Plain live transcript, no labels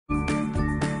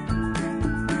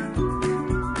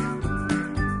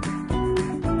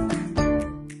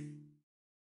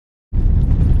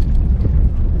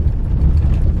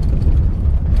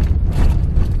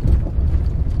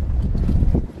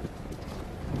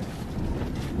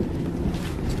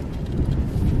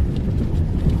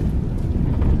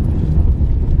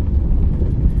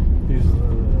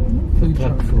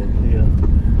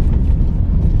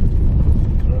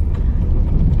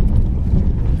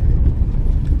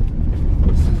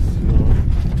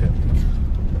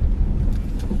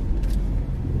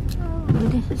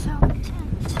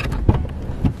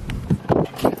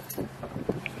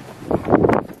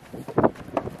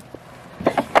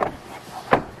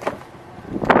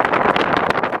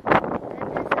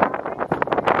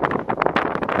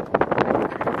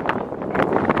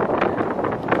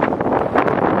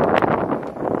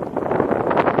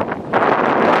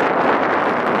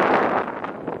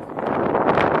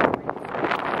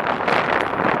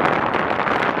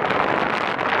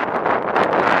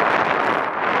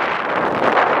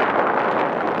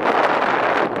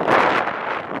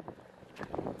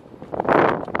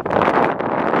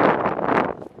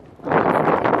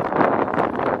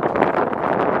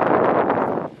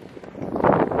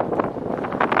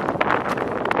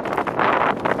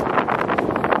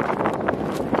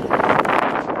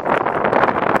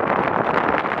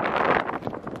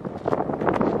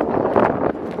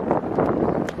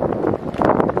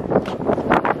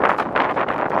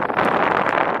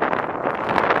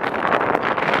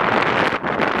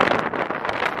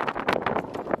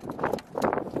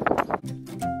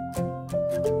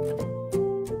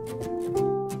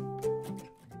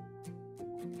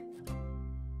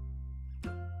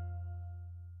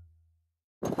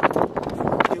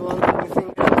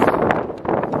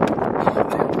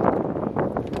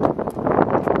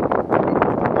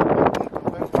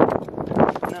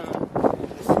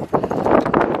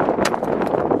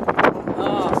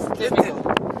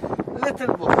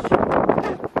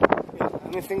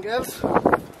anything else.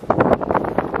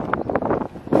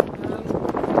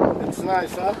 It's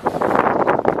nice, huh?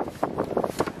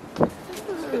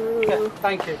 Yeah,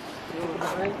 thank you.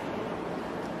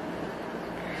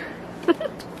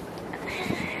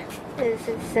 This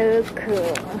is so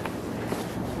cool.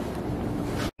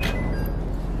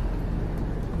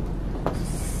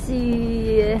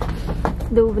 See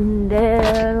the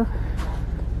window.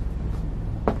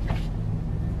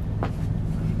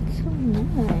 So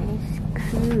nice,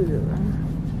 cool.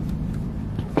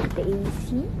 The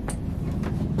AC.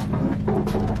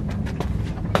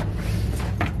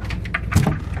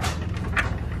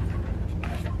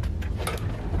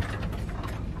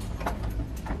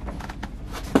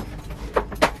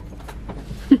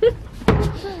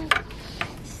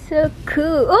 So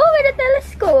cool. Oh, with a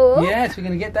telescope. Yes, we're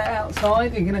going to get that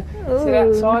outside. We're going to sit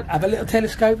outside, have a little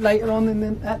telescope later on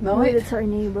at night. Oh, that's our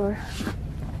neighbor.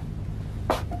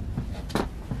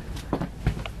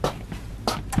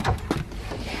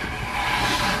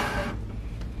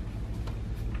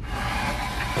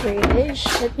 British.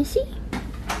 Let me see.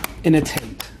 In a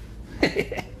tent.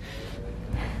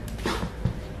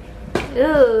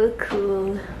 Oh,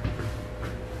 cool.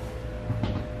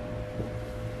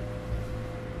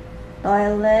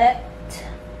 Toilet.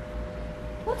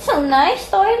 What's so nice?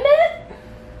 Toilet.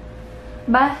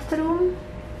 Bathroom.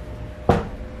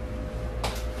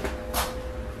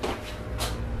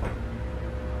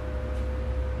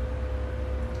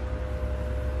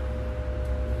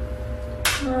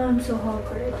 Oh, I'm so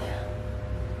hungry.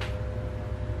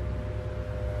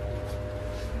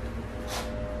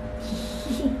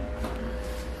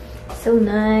 So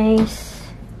nice.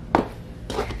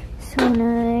 So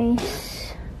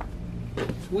nice.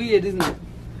 It's weird, isn't it?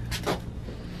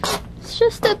 It's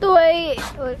just that way,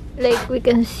 like, we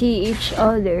can see each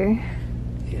other.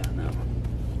 Yeah, I know.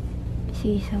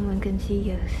 See, someone can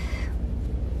see us.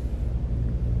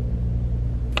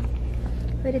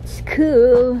 But it's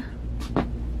cool.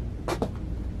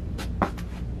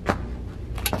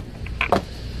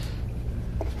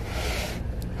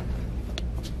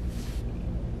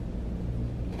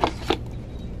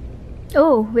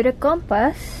 Oh, with a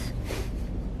compass.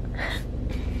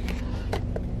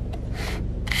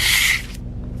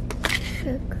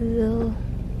 So cool.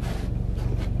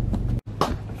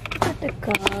 Look at the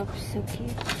cup, so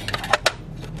cute.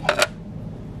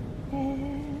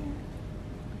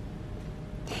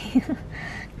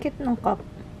 Cute ng cup.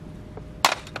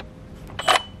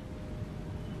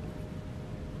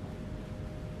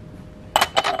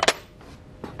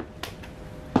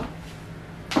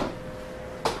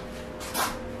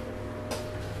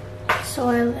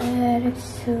 Soil air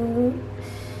soaps.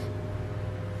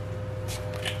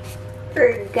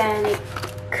 Organic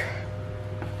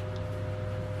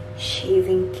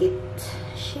shaving kit.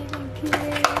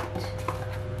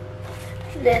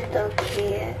 Dental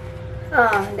kit.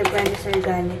 Ah, the brand is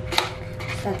organic.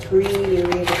 That's really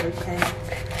organic.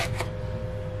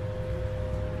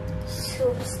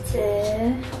 Soaps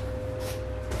there.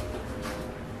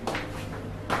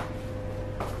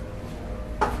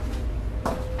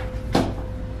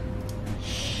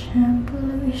 Shampoo,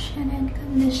 lotion, and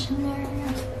conditioner,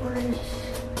 of course.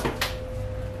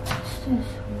 What's this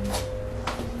one?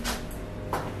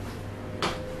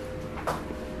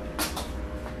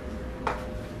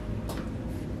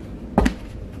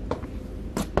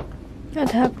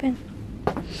 What happened?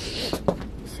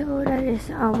 So that is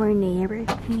our neighbor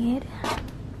kid.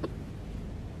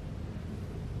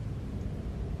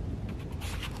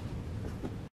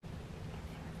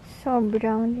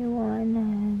 Sobrang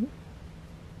liwanag.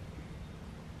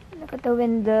 Look at the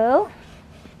window.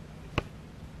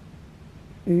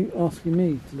 Are you asking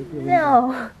me to look at the window?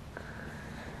 No.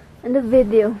 In the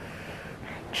video.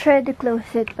 Tried to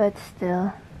close it, but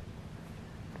still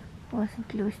wasn't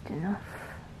closed enough.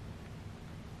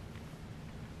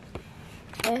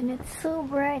 And it's so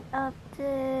bright up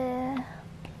there.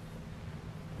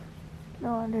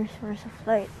 No other source of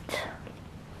light.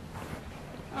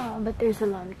 Oh, but there's a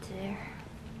lamp there.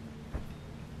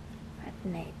 At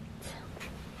night.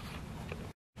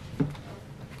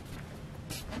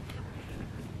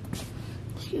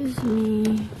 Excuse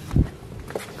me.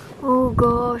 Oh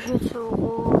gosh, it's so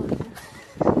cold.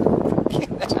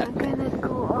 I cannot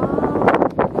go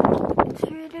out. It's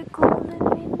really cold and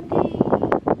windy.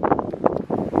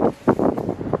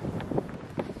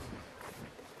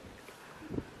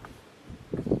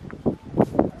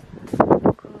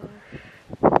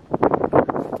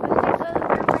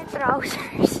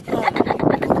 Trousers.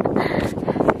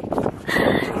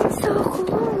 It's so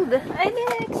cold. I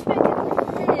didn't expect it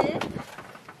like this.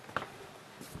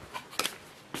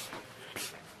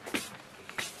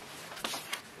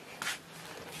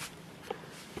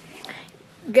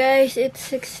 Guys, it's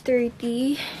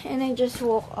 6:30 and I just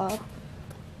woke up.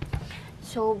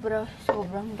 Sobrang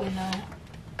ginaw.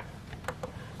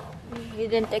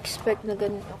 You didn't expect na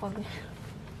ganito kami.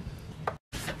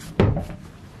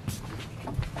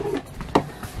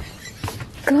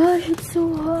 Gosh, it's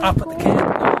so hot. Up at the camp.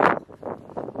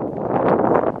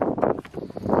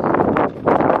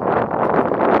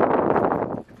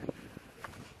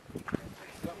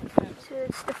 So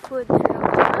it's the food truck.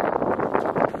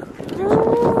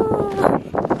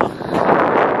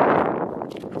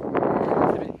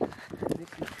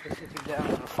 We're sitting down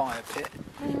on a fire pit.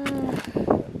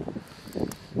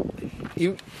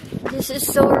 This is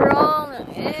so wrong.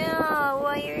 Yeah,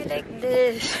 why are you like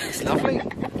this? It's lovely.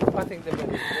 I think they're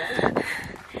very good.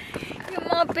 Yung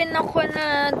mga pinako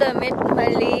na damit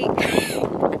mali.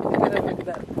 Look at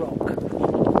that rock.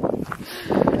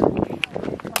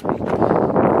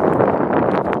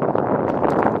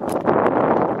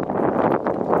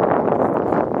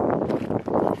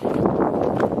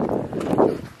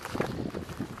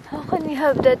 How can we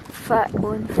have that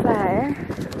bonfire?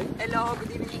 Hello,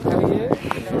 good evening. How are you?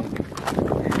 Hello.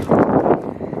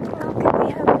 How can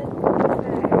we have that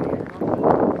bonfire?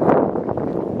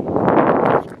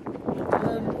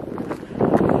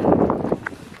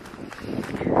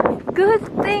 Good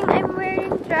thing I'm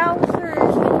wearing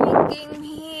trousers when we came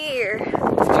here. Do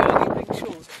you only bring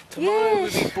shorts? Tomorrow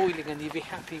Yes. will be boiling and you'll be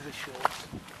happy with shorts.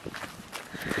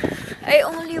 I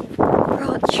only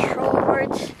brought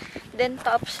shorts, then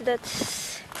tops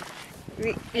that's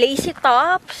lacy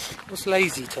tops. What's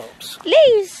lazy tops?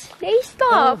 Lace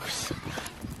tops.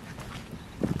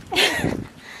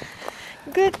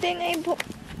 Good thing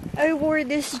I wore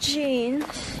this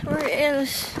jeans, or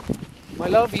else. My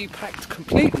love, you packed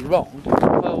completely wrong.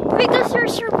 Well, Because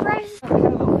you're surprised.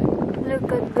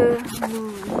 Look at the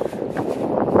moon.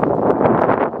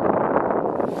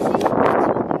 See, that's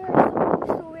what you're supposed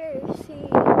to wear. See.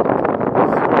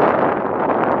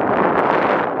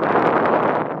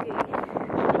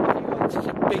 such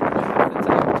a big mouth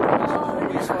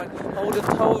and I would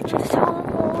have told you. It's so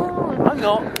cold. I'm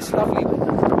not. It's lovely.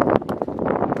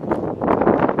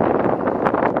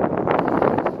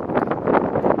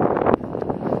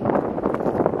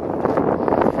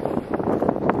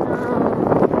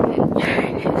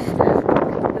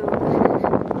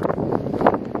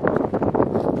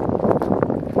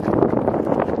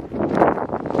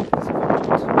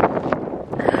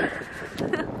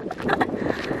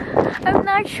 I'm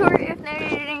not sure if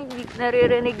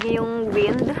naririnig niyo yung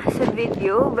wind sa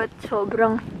video, but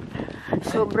sobrang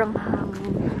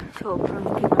hangin. Sobrang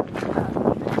hangin.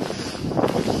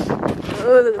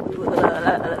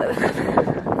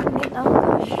 Oh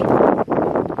gosh.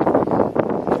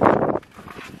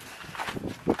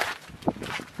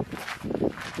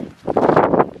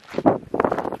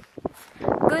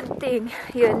 Good thing,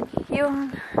 yun,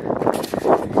 yung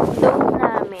dome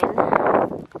namin,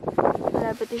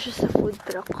 malapit din siya sa food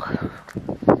truck.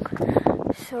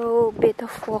 So, bit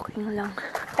of walking lang.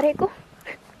 Aray ko!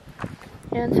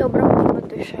 Yan, sobrang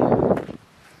mabato siya.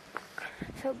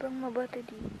 Sobrang mabato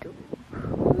dito.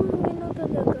 Ginaw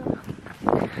talaga.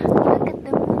 Look at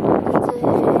the moon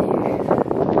there.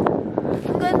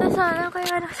 Ang ganda sana,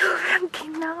 kaya na sobrang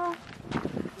ginaw.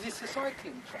 Is this a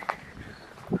cycling track?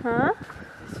 Huh?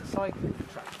 It's a cycling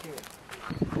track here.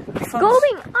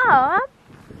 Going up?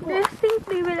 Do you think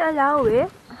they will allow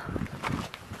it?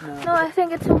 No, I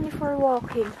think it's only for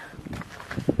walking.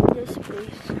 This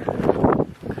place.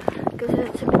 Because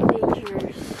it's a bit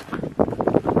dangerous.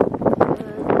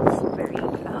 It's very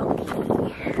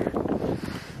rocky.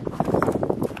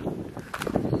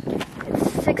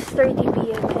 It's 6:30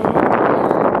 p.m.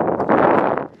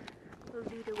 We'll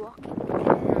do the walking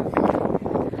again.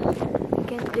 We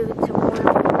can't do it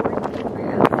tomorrow morning. We're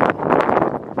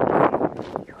having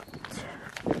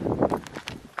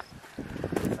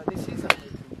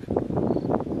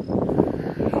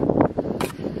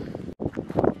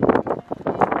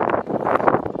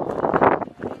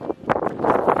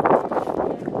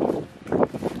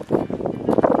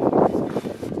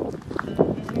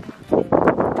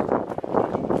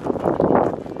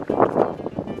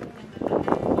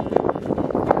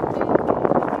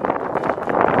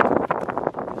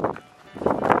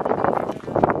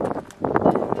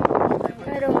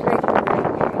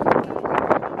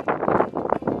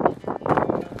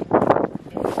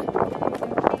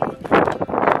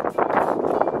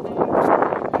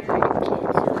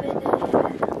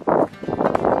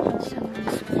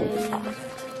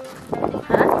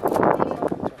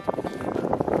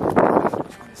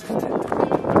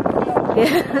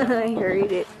I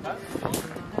heard it.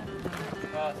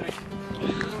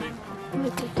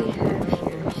 What did they have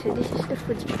here? So this is the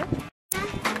food truck.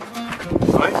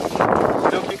 Right?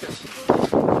 Don't pick us.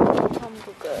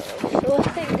 Hamburger. So I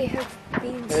think they have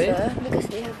pizza because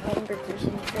they have hamburgers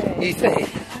and fries. You think?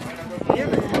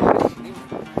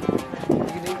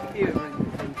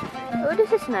 Oh,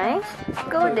 this is nice.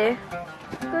 Go there.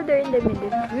 Go there in the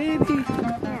middle. Really?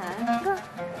 Yeah, go.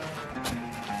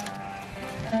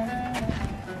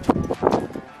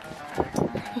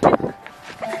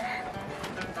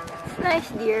 It's nice,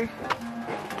 dear.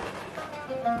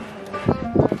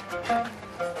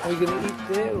 Are we going to eat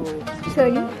there or?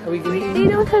 Sorry? Are we going to eat? They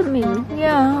don't have menu.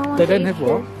 Yeah. I want They to don't eat have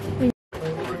what? there. They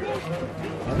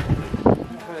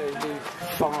do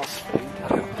fast food.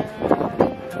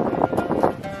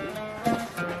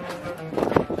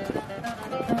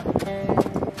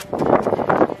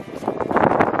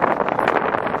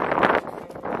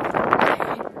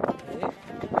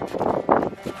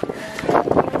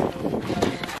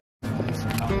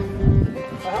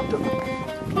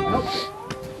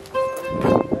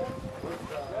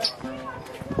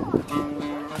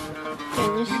 Can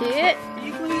you see it?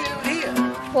 You can eat out here.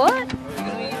 What? You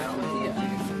can eat out here.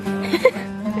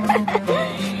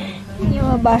 Hindi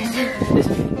mabasa.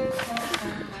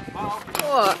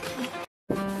 What?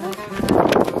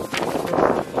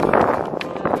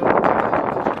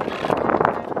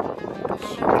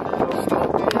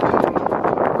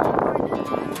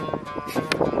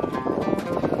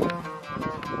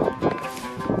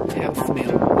 Health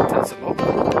meal. That's a lot.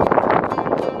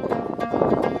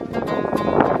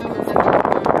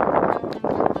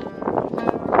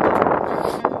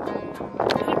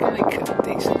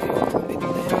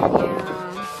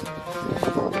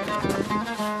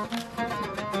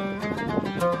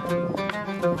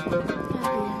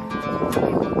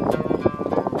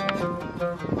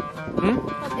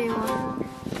 What do you want?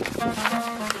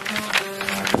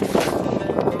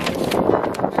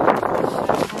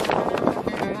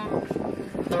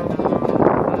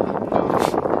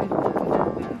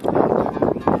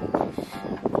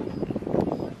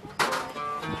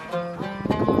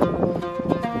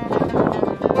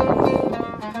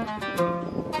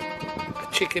 A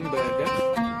chicken burger.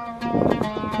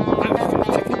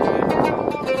 Chicken burger.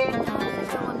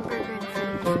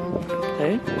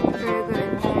 Hey?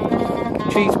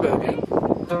 Cheeseburger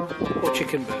or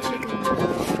chicken burger?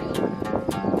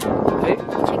 Hey?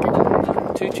 Chicken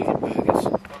burger. 2 chicken burgers.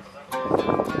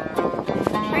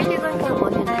 Are you going to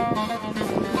want it?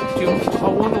 Do you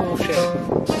want one or share?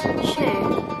 Share.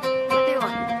 What do you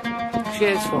want?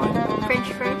 Share's fine. French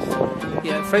fries?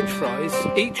 Yeah, French fries,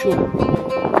 each or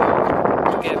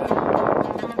together.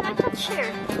 I thought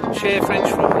share. Share French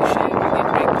fries, share onion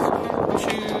rings.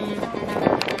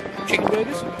 2 chicken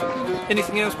burgers.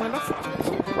 Anything else, my love?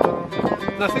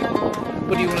 Nothing?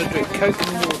 What do you want to drink? Coke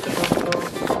and water?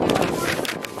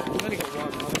 I've only got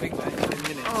one. I'll drink that in 10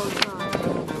 minutes. Oh, God.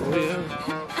 Oh, yeah.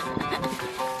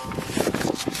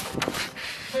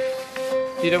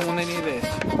 You don't want any of this?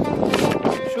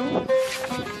 Sure?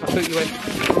 I thought you went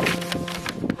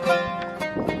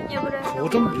Yeah, but I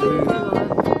cordon bleu.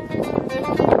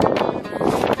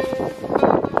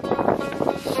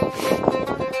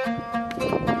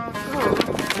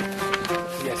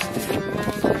 Yes.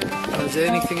 Is there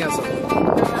anything else I want?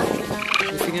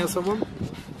 Anything else I want?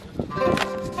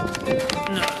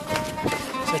 No.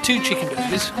 So 2 chicken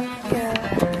burgers.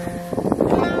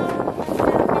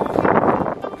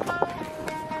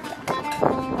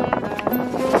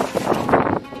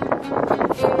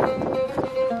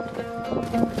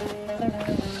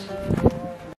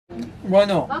 Why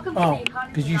not? Oh,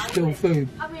 because you steal food.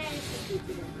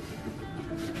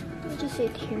 just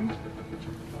sit here.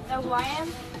 Hawaiian?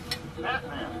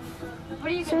 What are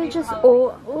you So just,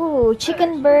 oh,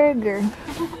 chicken burger.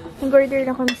 Nag-order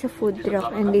na kami sa food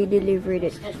truck and they delivered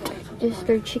it. Just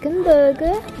our chicken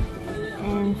burger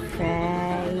and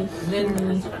fries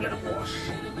and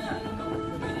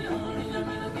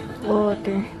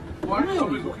water.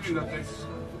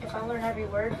 If I learn every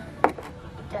word,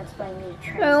 that's by me.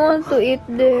 I want to eat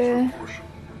the...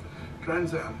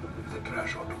 Trans Am is a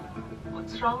trash auto.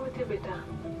 What's wrong with you, Beta?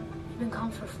 You've been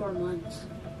gone for 4 months.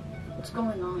 What's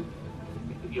going on?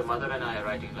 Your mother and I are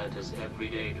writing letters every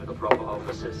day to the proper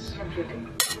offices. Every day.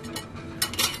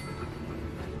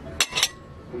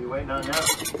 What are you waiting on now?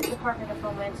 Department of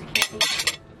Homeland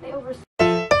Security. They oversee